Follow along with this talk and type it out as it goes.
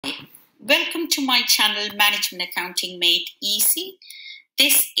Welcome to my channel Management Accounting Made Easy.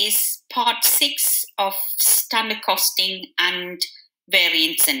 This is part 6 of standard costing and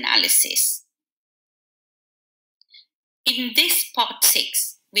variance analysis. In this part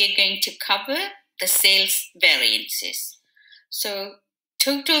 6, we are going to cover the sales variances. So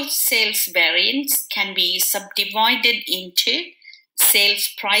total sales variance can be subdivided into sales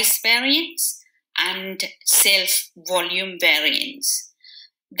price variance and sales volume variance.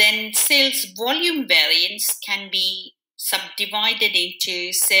 Then sales volume variance can be subdivided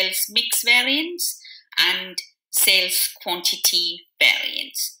into sales mix variance and sales quantity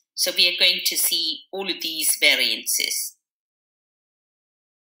variance. So we are going to see all of these variances.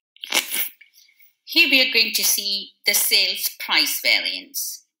 Here we are going to see the sales price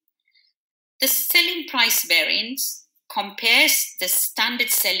variance. The selling price variance compares the standard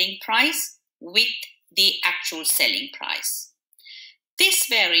selling price with the actual selling price. This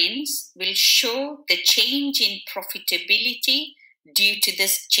variance will show the change in profitability due to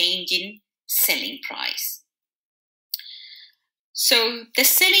this change in selling price. So the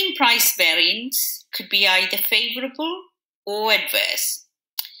selling price variance could be either favorable or adverse.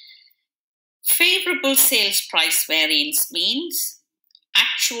 Favorable sales price variance means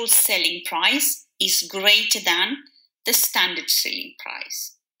actual selling price is greater than the standard selling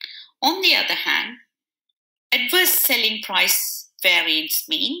price. On the other hand, adverse selling price variance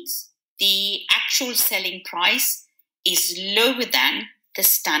means the actual selling price is lower than the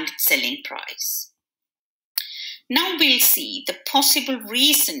standard selling price. Now we'll see the possible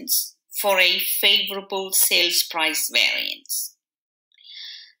reasons for a favorable sales price variance.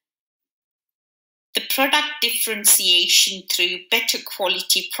 The product differentiation through better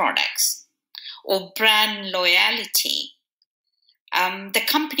quality products or brand loyalty. The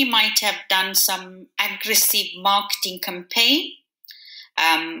company might have done some aggressive marketing campaign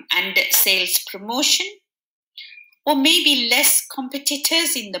and sales promotion, or maybe less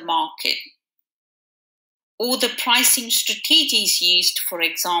competitors in the market, or the pricing strategies used, for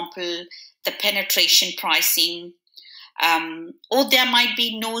example, the penetration pricing, or there might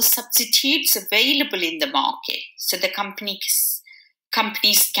be no substitutes available in the market, so the companies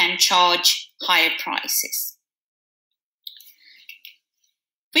can charge higher prices.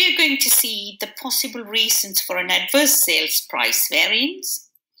 We are going to see the possible reasons for an adverse sales price variance.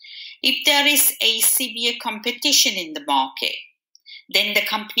 If there is a severe competition in the market, then the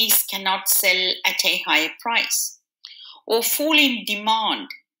companies cannot sell at a higher price, or fall in demand.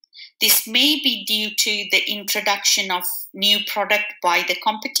 This may be due to the introduction of new product by the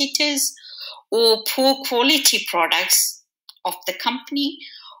competitors, or poor quality products of the company,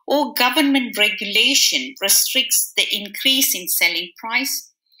 or government regulation restricts the increase in selling price,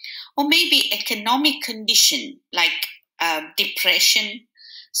 or maybe economic condition like depression,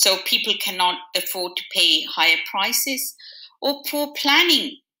 so people cannot afford to pay higher prices, or poor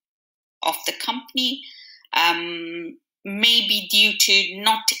planning of the company, maybe due to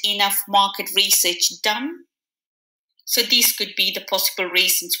not enough market research done. So these could be the possible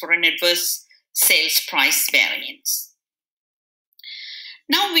reasons for an adverse sales price variance.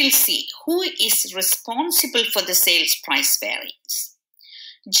 Now we'll see who is responsible for the sales price variance.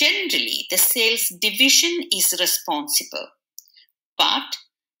 Generally, the sales division is responsible, but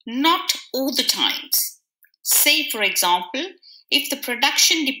not all the times. Say, for example, if the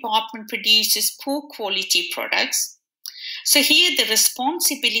production department produces poor quality products, so here the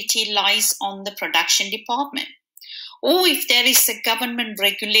responsibility lies on the production department. Or if there is a government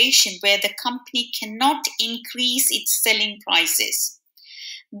regulation where the company cannot increase its selling prices,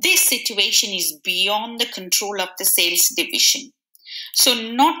 this situation is beyond the control of the sales division. So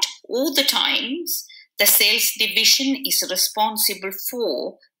not all the times the sales division is responsible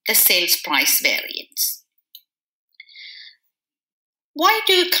for the sales price variance. Why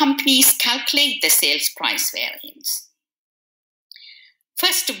do companies calculate the sales price variance?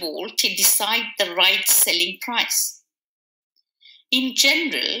 First of all, to decide the right selling price. In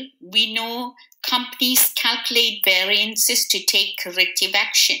general, we know companies calculate variances to take corrective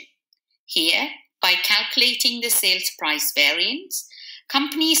action. Here, by calculating the sales price variance,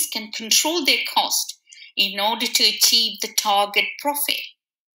 companies can control their cost in order to achieve the target profit.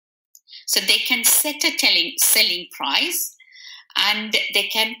 So they can set a selling price and they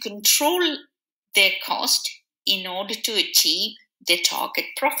can control their cost in order to achieve their target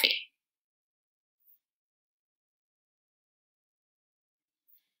profit.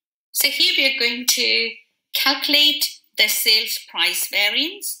 So here we are going to calculate the sales price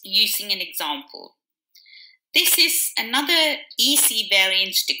variance using an example. This is another easy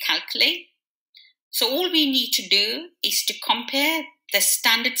variance to calculate. So all we need to do is to compare the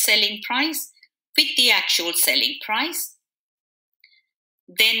standard selling price with the actual selling price.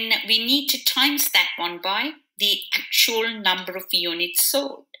 Then we need to times that one by the actual number of units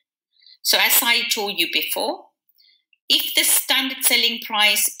sold. So as I told you before, if the standard selling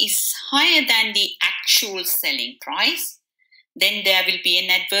price is higher than the actual selling price, then there will be an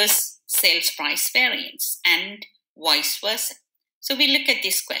adverse sales price variance and vice versa. So we look at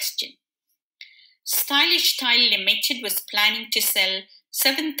this question. Stylish Tile Limited was planning to sell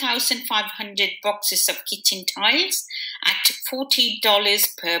 7,500 boxes of kitchen tiles at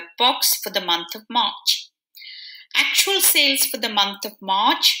 $40 per box for the month of March. Actual sales for the month of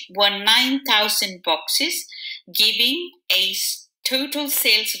March were 9,000 boxes, giving a total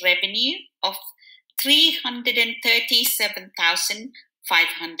sales revenue of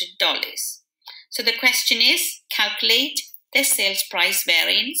 $337,500. So the question is, calculate the sales price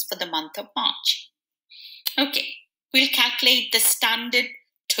variance for the month of March. Okay, we'll calculate the standard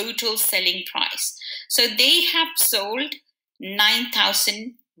total selling price. So they have sold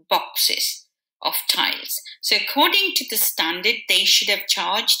 9,000 boxes of tiles. So according to the standard, they should have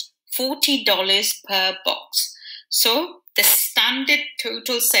charged $40 per box. So the standard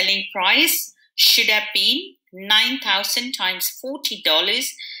total selling price should have been 9,000 times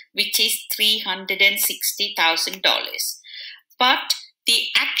 $40, which is $360,000. But the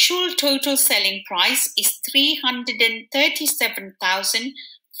actual total selling price is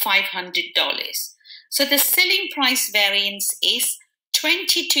 $337,500. So the selling price variance is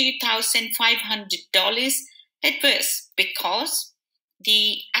 $22,500 adverse because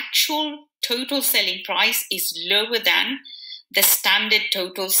the actual total selling price is lower than the standard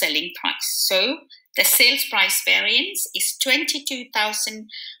total selling price. So the sales price variance is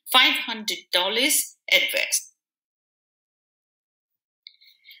 $22,500 adverse.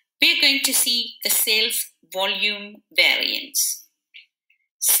 We are going to see the sales volume variance.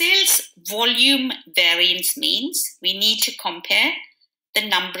 Sales volume variance means we need to compare the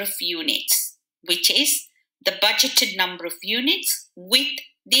number of units, which is the budgeted number of units with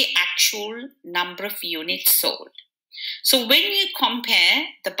the actual number of units sold. So when you compare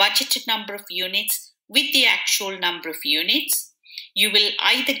the budgeted number of units with the actual number of units, you will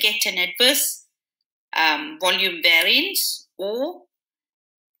either get an adverse volume variance or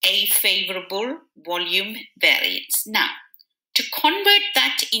a favorable volume variance. Now, to convert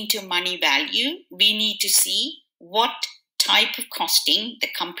that into money value, we need to see what type of costing the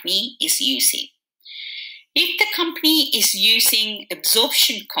company is using. If the company is using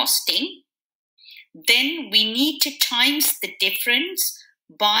absorption costing, then we need to times the difference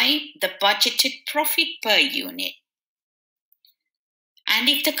by the budgeted profit per unit. And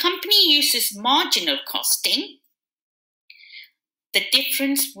if the company uses marginal costing, the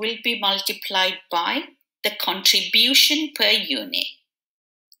difference will be multiplied by the contribution per unit.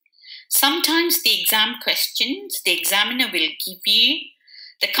 Sometimes the exam questions, the examiner will give you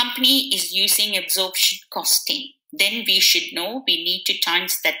the company is using absorption costing. Then we should know we need to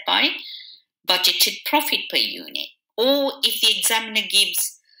times that by budgeted profit per unit. Or if the examiner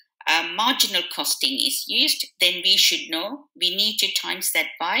gives marginal costing is used, then we should know we need to times that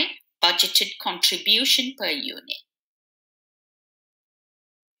by budgeted contribution per unit.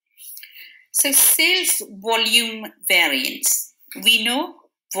 So sales volume variance. We know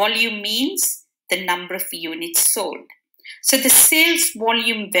volume means the number of units sold. So the sales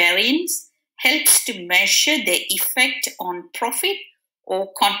volume variance helps to measure the effect on profit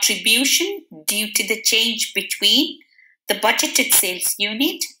or contribution due to the change between the budgeted sales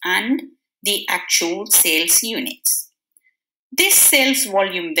unit and the actual sales units. This sales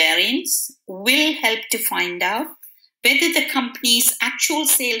volume variance will help to find out whether the company's actual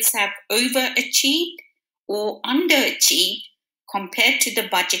sales have overachieved or underachieved compared to the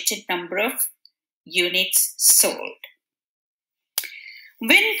budgeted number of units sold.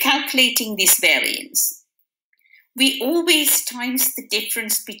 When calculating this variance, we always times the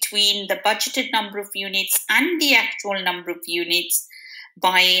difference between the budgeted number of units and the actual number of units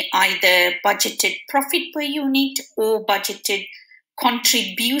by either budgeted profit per unit or budgeted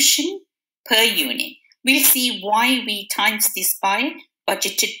contribution per unit. We'll see why we times this by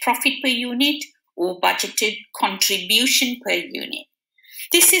budgeted profit per unit or budgeted contribution per unit.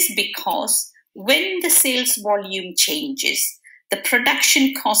 This is because when the sales volume changes, the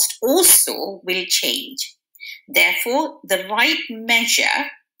production cost also will change. Therefore, the right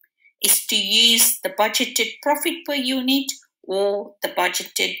measure is to use the budgeted profit per unit or the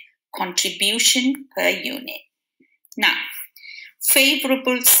budgeted contribution per unit. Now,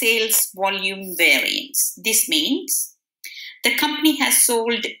 favorable sales volume variance. This means the company has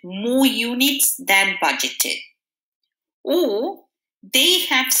sold more units than budgeted, or they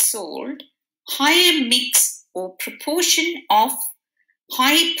have sold higher mix or proportion of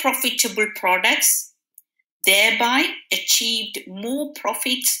high profitable products, thereby achieved more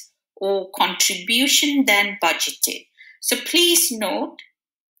profits or contribution than budgeted. So please note,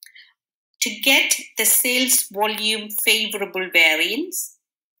 to get the sales volume favorable variance,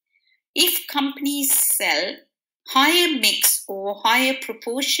 if companies sell higher mix or higher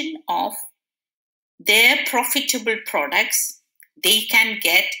proportion of their profitable products, they can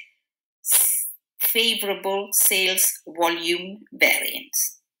get favorable sales volume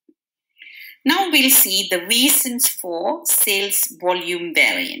variance. Now we'll see the reasons for sales volume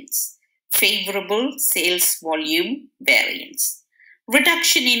variance. Favorable sales volume variance.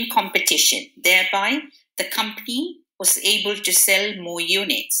 Reduction in competition, thereby the company was able to sell more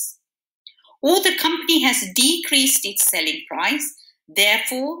units. Or the company has decreased its selling price,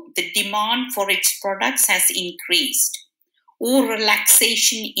 therefore the demand for its products has increased. Or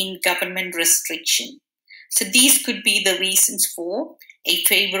relaxation in government restriction. So these could be the reasons for a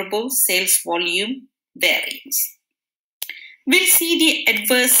favorable sales volume variance. We'll see the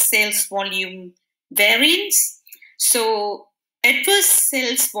adverse sales volume variance. So adverse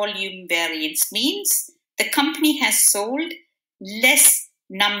sales volume variance means the company has sold less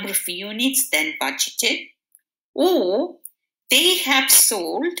number of units than budgeted, or they have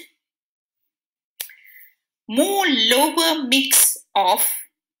sold more lower mix of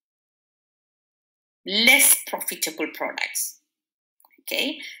less profitable products.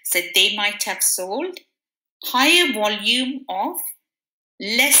 Okay, so they might have sold higher volume of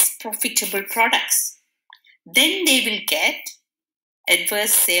less profitable products. Then they will get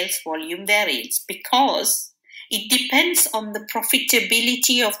adverse sales volume variance because it depends on the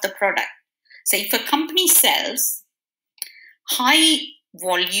profitability of the product. So if a company sells high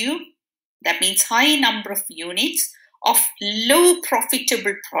volume, that means high number of units of low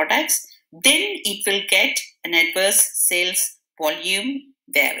profitable products, then it will get an adverse sales volume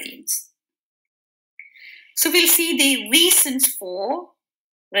variance. So we'll see the reasons for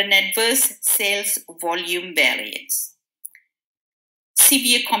an adverse sales volume variance.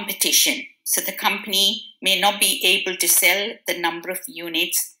 Severe competition. So the company may not be able to sell the number of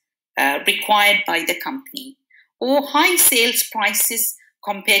units required by the company, or high sales prices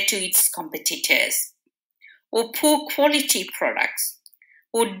compared to its competitors, or poor quality products,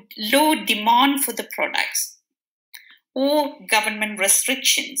 or low demand for the products, or government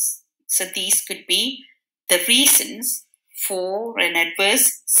restrictions. So these could be the reasons for an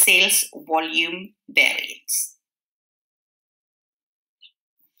adverse sales volume variance.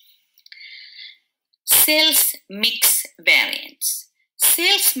 Sales mix variance.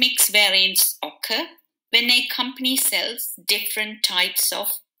 Sales mix variance occur when a company sells different types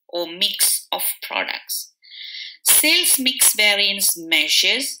of or mix of products. Sales mix variance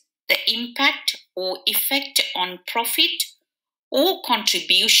measures the impact or effect on profit or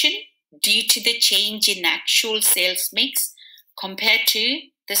contribution due to the change in actual sales mix compared to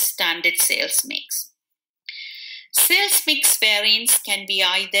the standard sales mix. Sales mix variance can be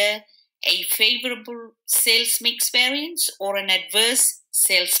either a favorable sales mix variance or an adverse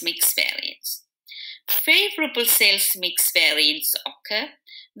sales mix variance. Favorable sales mix variance occur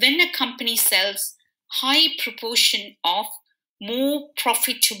when a company sells high proportion of more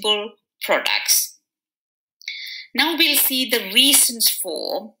profitable products. Now we'll see the reasons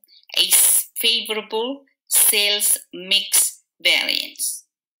for a favorable sales mix variance.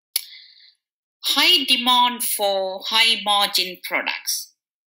 High demand for high margin products,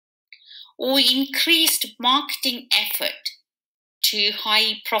 or increased marketing effort to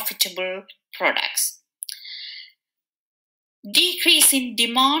high profitable products. Decrease in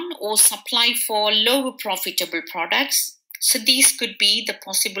demand or supply for lower profitable products. So these could be the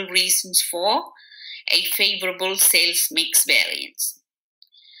possible reasons for a favorable sales mix variance.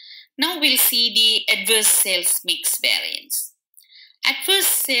 Now we'll see the adverse sales mix variance. Adverse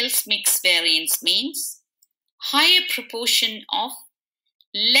sales mix variance means higher proportion of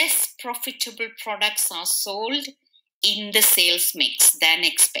less profitable products are sold in the sales mix than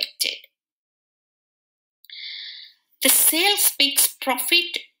expected. The sales mix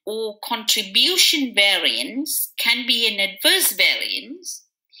profit or contribution variance can be an adverse variance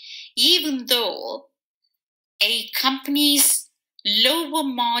even though a company's lower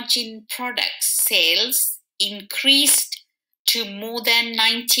margin product sales increased to more than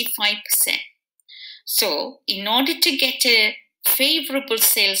 95%. So, in order to get a favorable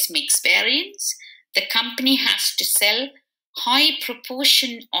sales mix variance, the company has to sell high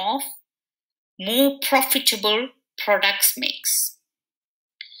proportion of more profitable products mix.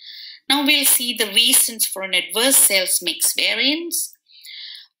 Now we'll see the reasons for an adverse sales mix variance.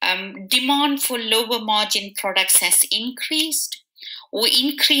 Demand for lower margin products has increased, or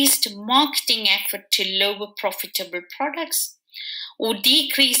increased marketing effort to lower profitable products, or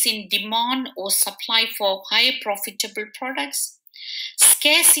decrease in demand or supply for higher profitable products,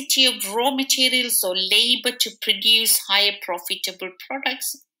 scarcity of raw materials or labor to produce higher profitable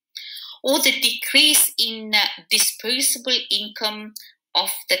products, or the decrease in disposable income of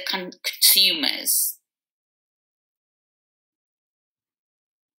the consumers.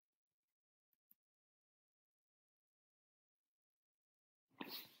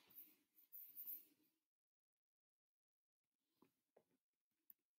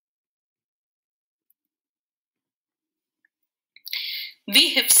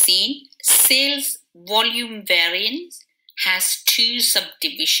 We have seen sales volume variance has two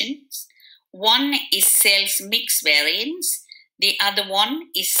subdivisions. One is sales mix variance. The other one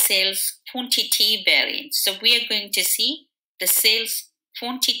is sales quantity variance. So we are going to see the sales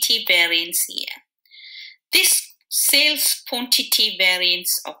quantity variance here. This sales quantity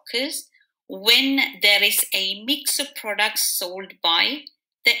variance occurs when there is a mix of products sold by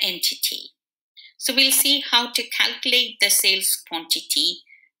the entity. So we'll see how to calculate the sales quantity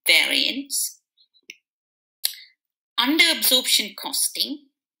variance. Under absorption costing,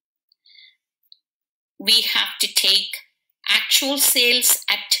 we have to take actual sales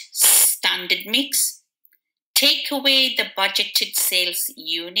at standard mix, take away the budgeted sales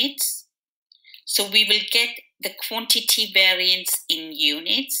units. So we will get the quantity variance in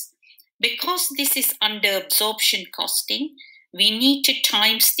units. Because this is under absorption costing, we need to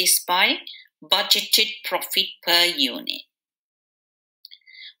times this by budgeted profit per unit.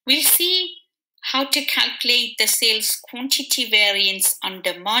 We'll see how to calculate the sales quantity variance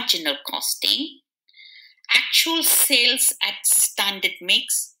under marginal costing. Actual sales at standard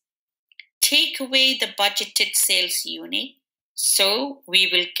mix, take away the budgeted sales unit, so we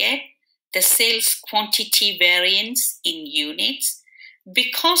will get the sales quantity variance in units.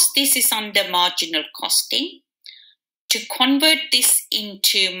 Because this is under marginal costing, to convert this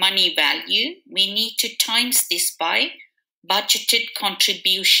into money value, we need to times this by budgeted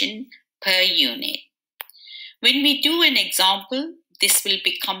contribution per unit. When we do an example, this will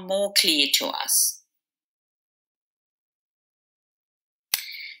become more clear to us.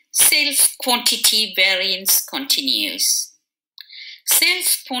 Sales quantity variance continues.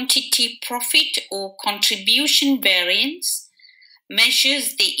 Sales quantity profit or contribution variance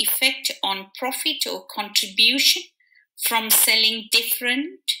measures the effect on profit or contribution from selling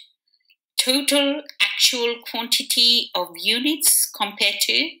different total actual quantity of units compared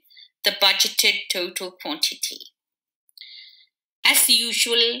to the budgeted total quantity. As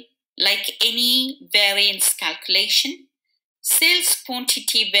usual, like any variance calculation, sales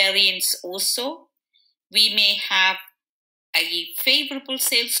quantity variance also, we may have a favorable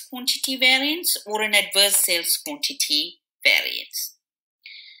sales quantity variance or an adverse sales quantity variance.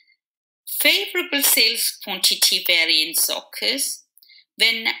 Favorable sales quantity variance occurs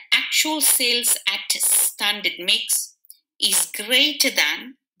when actual sales at standard mix is greater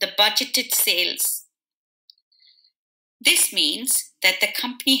than the budgeted sales. This means that the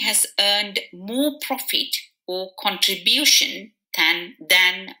company has earned more profit or contribution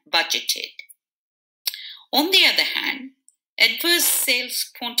than budgeted. On the other hand, adverse sales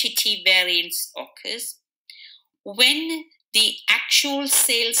quantity variance occurs when the actual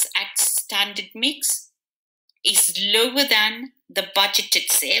sales at standard mix is lower than the budgeted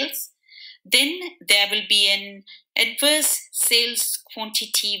sales. Then there will be an adverse sales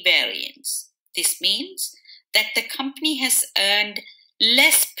quantity variance. This means that the company has earned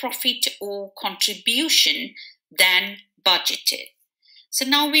less profit or contribution than budgeted. So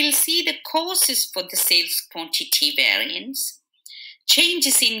now we'll see the causes for the sales quantity variance.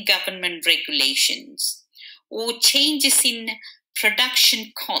 Changes in government regulations or changes in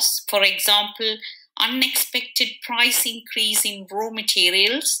production costs. For example, unexpected price increase in raw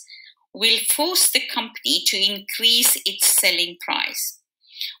materials will force the company to increase its selling price,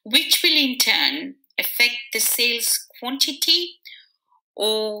 which will in turn affect the sales quantity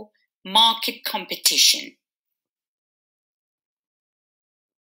or market competition.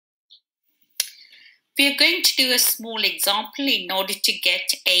 We are going to do a small example in order to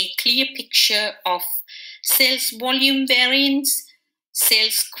get a clear picture of sales volume variance,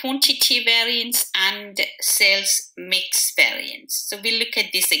 sales quantity variance, and sales mix variance. So we'll look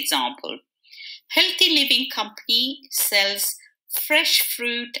at this example. Healthy Living Company sells fresh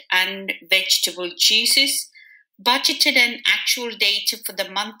fruit and vegetable juices. Budgeted and actual data for the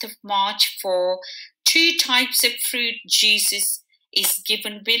month of March for 2 types of fruit juices is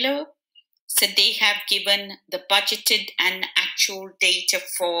given below. So they have given the budgeted and actual data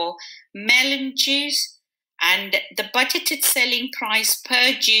for melon juice, and the budgeted selling price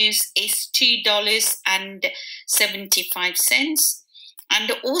per juice is $2.75.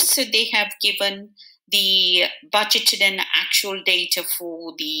 And also they have given the budgeted and actual data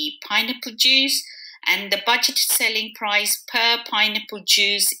for the pineapple juice, and the budgeted selling price per pineapple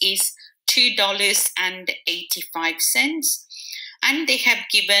juice is $2.85. And they have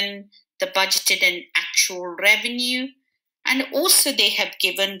given the budgeted and actual revenue, and also they have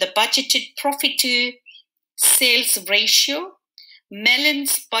given the budgeted profit to sales ratio.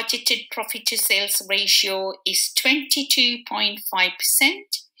 Melon's budgeted profit to sales ratio is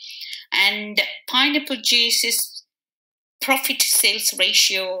 22.5%, and pineapple juice's profit to sales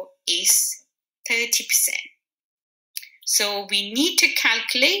ratio is 30%. So we need to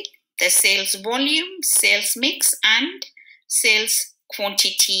calculate the sales volume, sales mix, and sales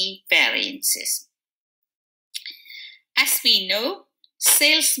quantity variances. As we know,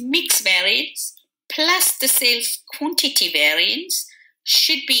 sales mix variance plus the sales quantity variance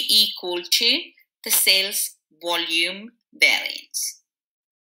should be equal to the sales volume variance.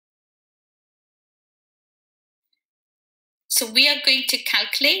 So we are going to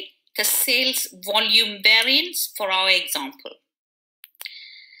calculate the sales volume variance for our example.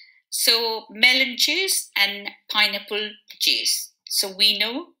 So melon juice and pineapple juice. So we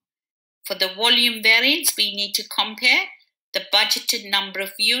know for the volume variance, we need to compare the budgeted number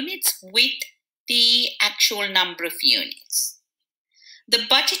of units with the actual number of units. The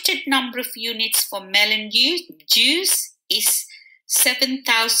budgeted number of units for melon juice is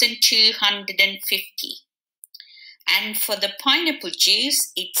 7,250. And for the pineapple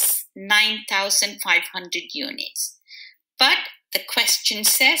juice, it's 9,500 units. But the question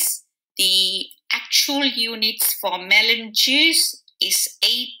says the actual units for melon juice is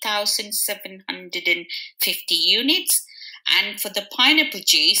 8,750 units, and for the pineapple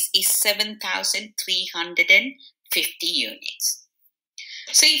juice is 7,350 units.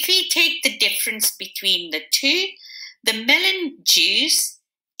 So if we take the difference between the two, the melon juice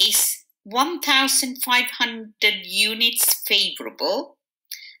is 1,500 units favorable,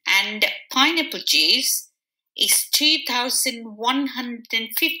 and pineapple juice is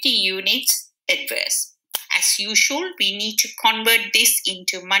 2,150 units adverse. As usual, we need to convert this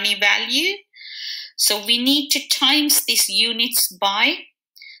into money value. So we need to times these units by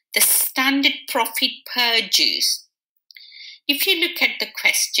the standard profit per juice. If you look at the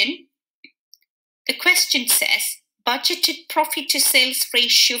question says budgeted profit to sales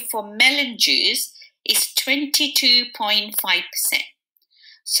ratio for melon juice is 22.5%.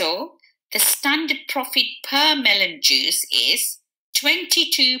 So the standard profit per melon juice is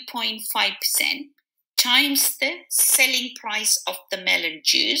 22.5% times the selling price of the melon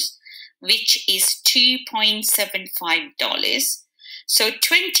juice, which is $2.75. So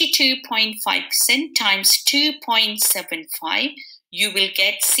 22.5% times 2.75, you will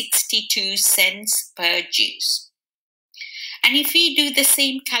get 62 cents per juice. And if we do the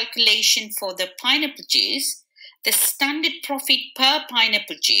same calculation for the pineapple juice, the standard profit per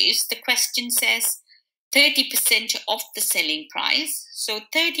pineapple juice, the question says 30% of the selling price. So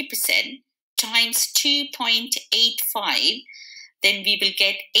 30% times 2.85, then we will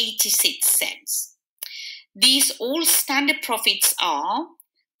get 86 cents. These all standard profits are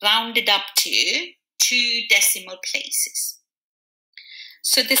rounded up to 2 decimal places.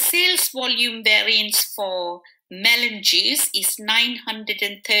 So the sales volume variance for melon juice is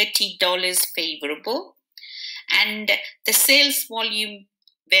 $930 favorable, and the sales volume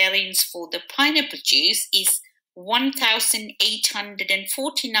variance for the pineapple juice is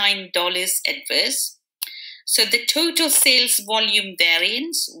 $1,849 adverse. So the total sales volume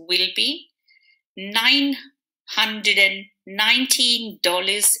variance will be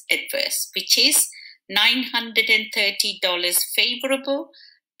 $919 adverse, which is $930 favorable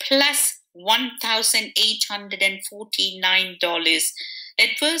plus $1,849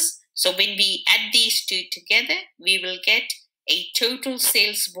 adverse. So when we add these two together, we will get a total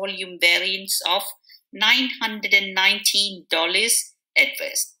sales volume variance of $919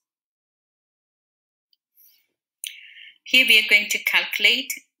 adverse. Here we are going to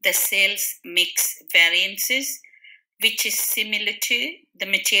calculate the sales mix variances, which is similar to the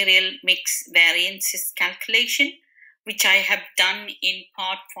material mix variances calculation, which I have done in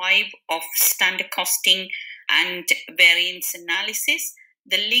part 5 of standard costing and variance analysis.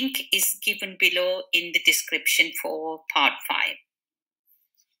 The link is given below in the description for part 5.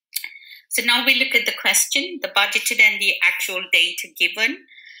 So now we look at the question, the budgeted and the actual data given,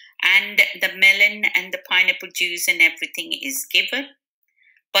 and the melon and the pineapple juice and everything is given.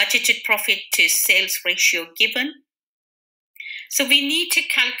 budgeted profit to sales ratio given. So we need to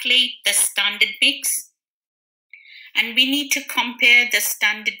calculate the standard mix, and we need to compare the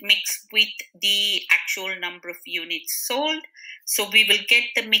standard mix with the actual number of units sold. So we will get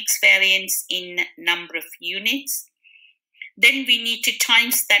the mix variance in number of units. Then we need to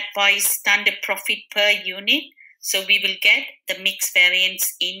times that by standard profit per unit. So we will get the mix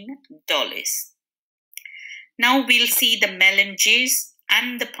variance in dollars. Now we'll see the melon juice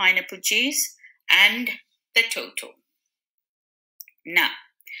and the pineapple juice and the total. Now,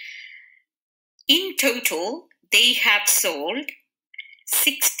 in total, they have sold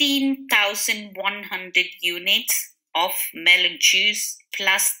 16,100 units of melon juice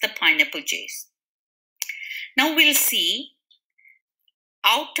plus the pineapple juice. Now we'll see,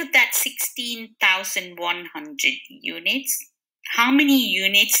 out of that 16,100 units, how many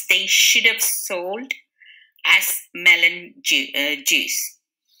units they should have sold as melon juice.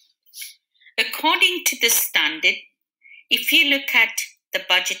 According to the standard, if you look at the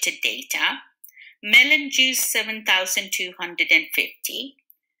budgeted data, melon juice 7,250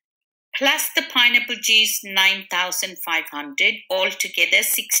 plus the pineapple juice 9,500, altogether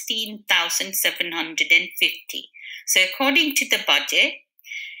 16,750. So according to the budget,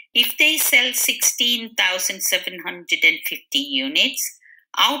 if they sell 16,750 units,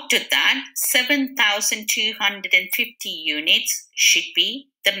 out of that 7,250 units should be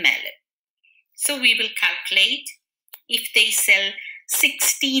the melon. So we will calculate, if they sell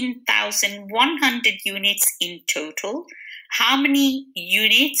 16,100 units in total, how many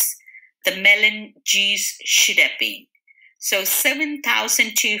units the melon juice should have been. So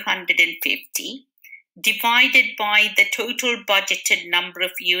 7,250 divided by the total budgeted number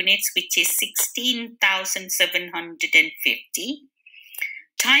of units, which is 16,750,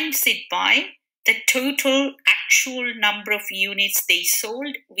 times it by the total actual number of units they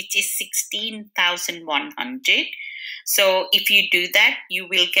sold, which is 16,100. So if you do that, you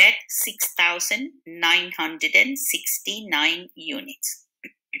will get 6,969 units.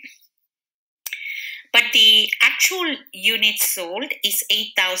 But the actual units sold is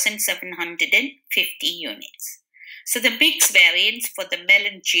 8,750 units. So the mix variance for the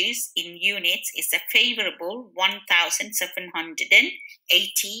melon juice in units is a favorable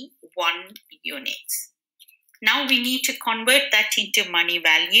 1,781 units. Now we need to convert that into money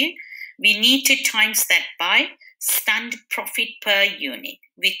value. We need to times that by standard profit per unit,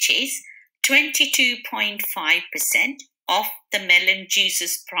 which is 22.5% of the melon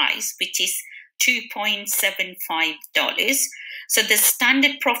juice's price, which is $2.75. So the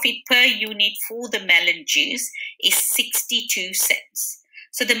standard profit per unit for the melon juice is 62 cents.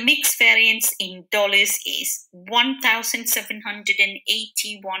 So the mix variance in dollars is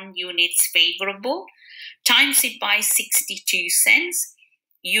 1,781 units favorable. Times it by 62 cents,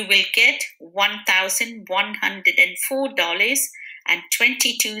 you will get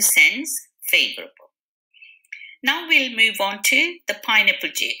 $1,104.22 favorable. Now we'll move on to the pineapple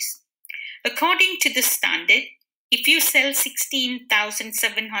juice. According to the standard, if you sell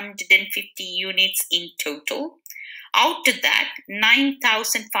 16,750 units in total, out of that,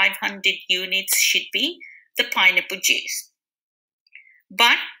 9,500 units should be the pineapple juice.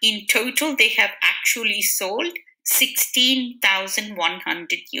 But in total, they have actually sold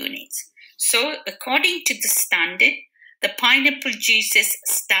 16,100 units. So according to the standard, the pineapple juice's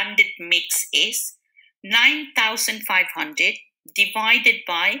standard mix is 9,500 divided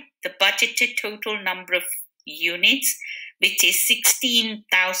by the budgeted total number of units, which is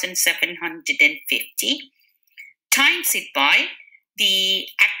 16,750, times it by the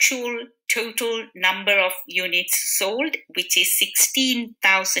actual total number of units sold, which is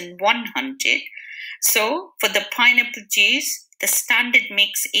 16,100. So for the pineapple juice, the standard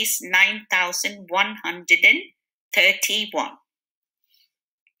mix is 9,131.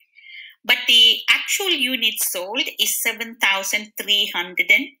 But the actual units sold is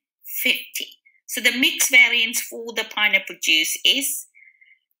 7,350. So the mix variance for the pineapple juice is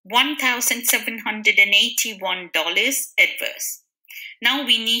 $1,781 adverse. Now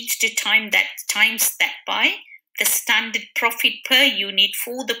we need to times that by the standard profit per unit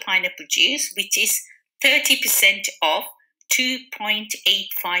for the pineapple juice, which is 30% of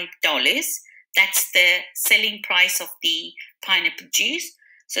 $2.85. That's the selling price of the pineapple juice.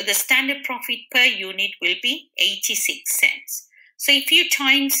 So the standard profit per unit will be 86 cents. So if you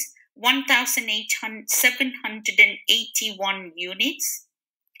times 1,781 units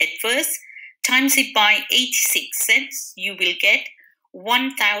adverse, times it by 86 cents, you will get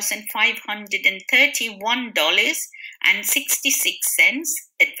 $1,531.66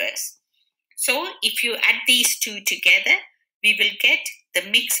 adverse. So if you add these two together, we will get the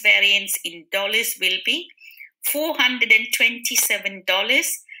mix variance in dollars will be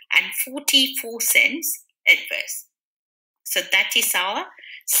 $427.44 adverse. So that is our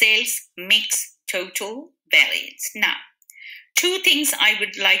sales mix total variance. Now, two things I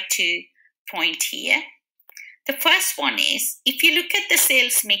would like to point here. The first one is, if you look at the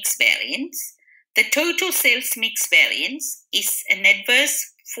sales mix variance, the total sales mix variance is an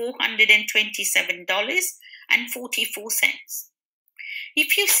adverse $427.44.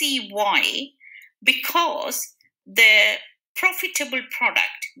 If you see why, because the profitable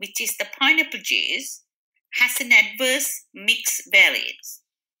product, which is the pineapple juice, has an adverse mix variance.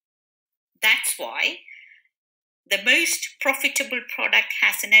 That's why the most profitable product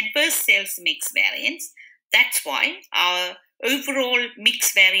has an adverse sales mix variance. That's why our overall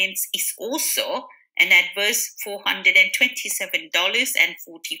mix variance is also an adverse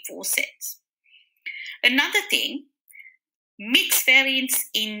 $427.44. Another thing, mix variance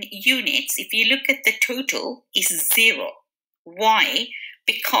in units, if you look at the total, is 0. Why?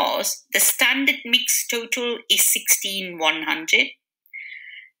 Because the standard mix total is 16,100,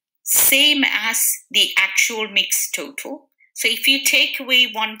 same as the actual mix total. So if you take away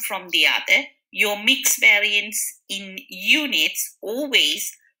one from the other, your mix variance in units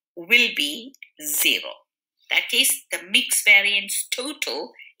always will be 0. That is, the mix variance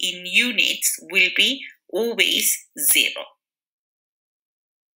total in units will be always 0.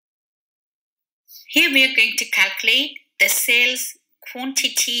 Here we are going to calculate the sales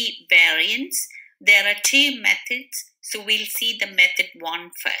quantity variance. There are two methods, so we'll see the method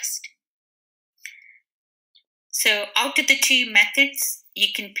 1 first. So out of the two methods,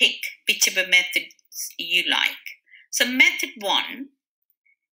 you can pick whichever method you like. So method 1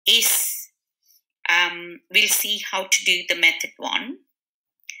 is, we'll see how to do the method 1.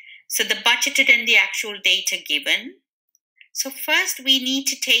 So the budgeted and the actual data given. So first we need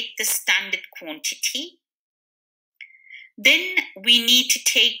to take the standard quantity. Then we need to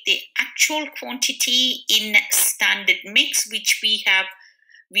take the actual quantity in standard mix, which we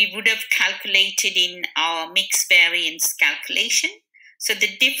would have calculated in our mix variance calculation. So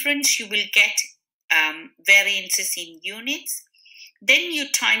the difference, you will get variances in units. Then you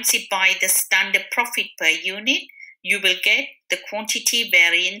times it by the standard profit per unit. You will get the quantity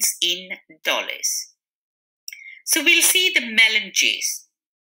variance in dollars. So we'll see the melon juice.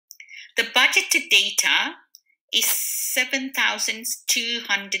 The budgeted data is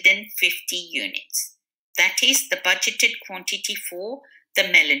 7,250 units. That is the budgeted quantity for the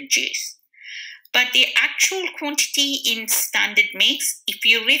melon juice. But the actual quantity in standard mix, if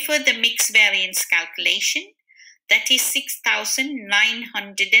you refer the mix variance calculation, that is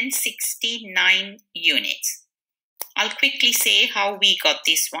 6,969 units. I'll quickly say how we got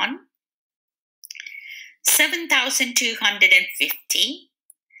this one. 7,250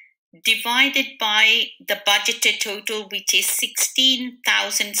 divided by the budgeted total, which is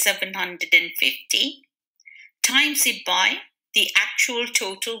 16,750, times it by the actual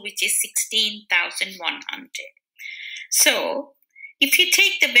total, which is 16,100. So if you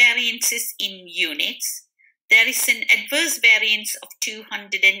take the variances in units, there is an adverse variance of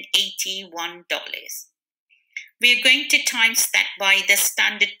 $281. We are going to times that by the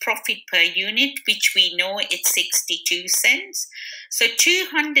standard profit per unit, which we know it's 62 cents. So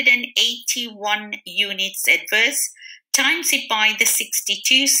 281 units adverse, times it by the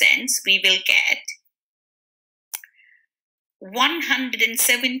 62 cents, we will get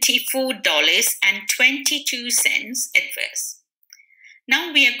 $174.22 adverse.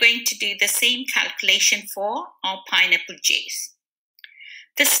 Now we are going to do the same calculation for our pineapple juice.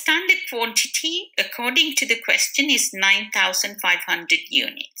 The standard quantity, according to the question, is 9,500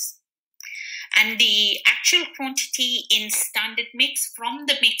 units. And the actual quantity in standard mix from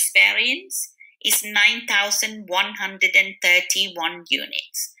the mix variance is 9,131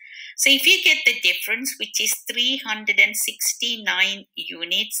 units. So if you get the difference, which is 369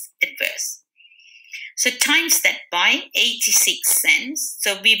 units adverse. So times that by 86 cents.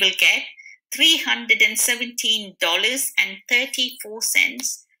 So we will get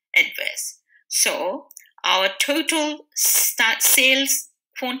 $317.34 adverse. So our total sales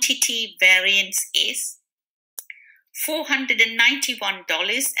quantity variance is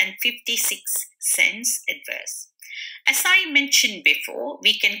 $491.56 adverse. As I mentioned before,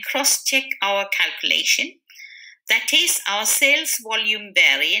 we can cross-check our calculation. That is, our sales volume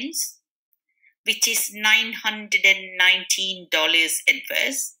variance, which is $919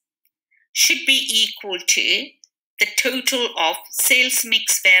 adverse, should be equal to the total of sales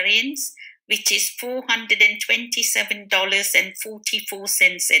mix variance, which is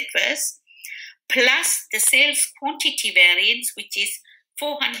 $427.44 adverse, plus the sales quantity variance, which is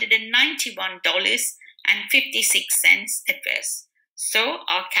 $491.56 adverse. So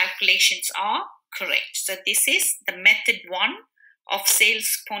our calculations are correct. So this is the method 1 of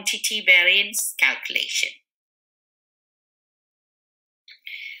sales quantity variance calculation.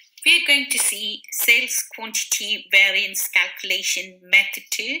 We are going to see sales quantity variance calculation method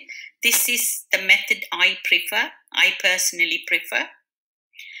 2. This is the method I personally prefer.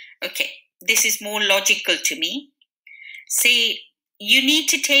 Okay, this is more logical to me. Say you need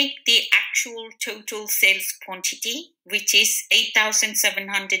to take the actual total sales quantity, which is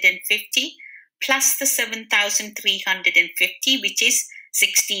 8,750 plus the 7,350, which is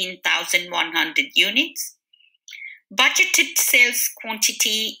 16,100 units. Budgeted sales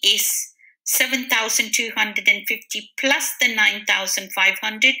quantity is 7,250 plus the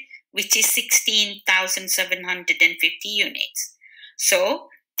 9,500, which is 16,750 units. So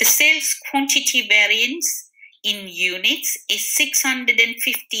the sales quantity variance in units is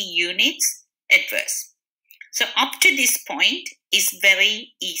 650 units adverse. So up to this point is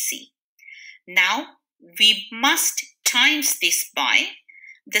very easy. Now we must times this by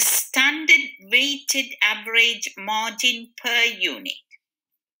the standard weighted average margin per unit.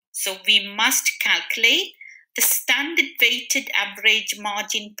 So we must calculate the standard weighted average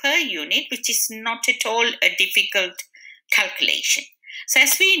margin per unit, which is not at all a difficult calculation. So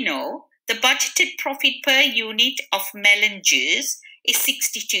as we know, the budgeted profit per unit of melon juice is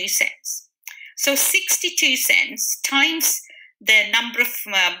 62 cents. So 62 cents times the number of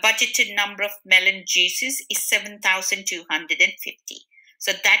budgeted number of melon juices is 7,250.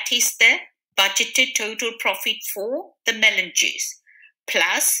 So that is the budgeted total profit for the melon juice,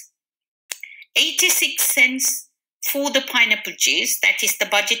 plus 86 cents for the pineapple juice, that is the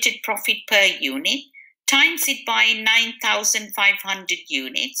budgeted profit per unit, times it by 9,500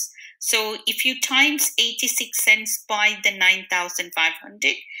 units. So if you times 86 cents by the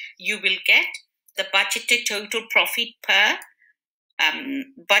 9,500, you will get the budgeted total profit per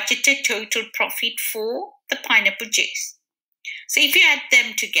budgeted total profit for the pineapple juice. So if you add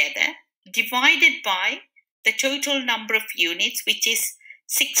them together, divided by the total number of units, which is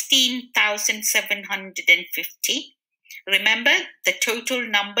 16,750. Remember the total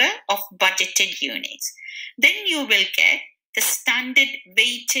number of budgeted units. Then you will get the standard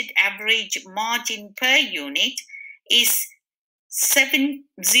weighted average margin per unit is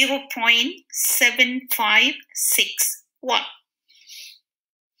 0.7561.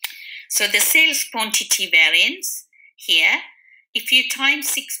 So the sales quantity variance here, if you times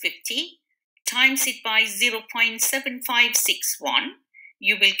 650, times it by 0.7561,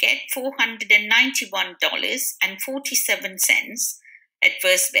 you will get $491.47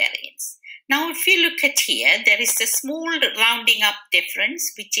 adverse variance. Now, if you look at here, there is a small rounding up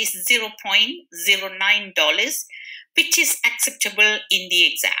difference, which is $0.09, which is acceptable in the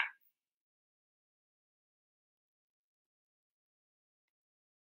exam.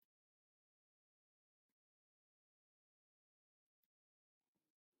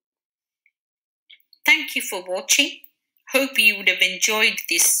 Thank you for watching. Hope you would have enjoyed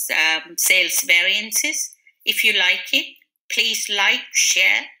this sales variances. If you like it, please like,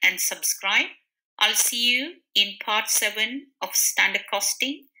 share and subscribe. I'll see you in part 7 of standard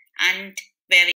costing and variance.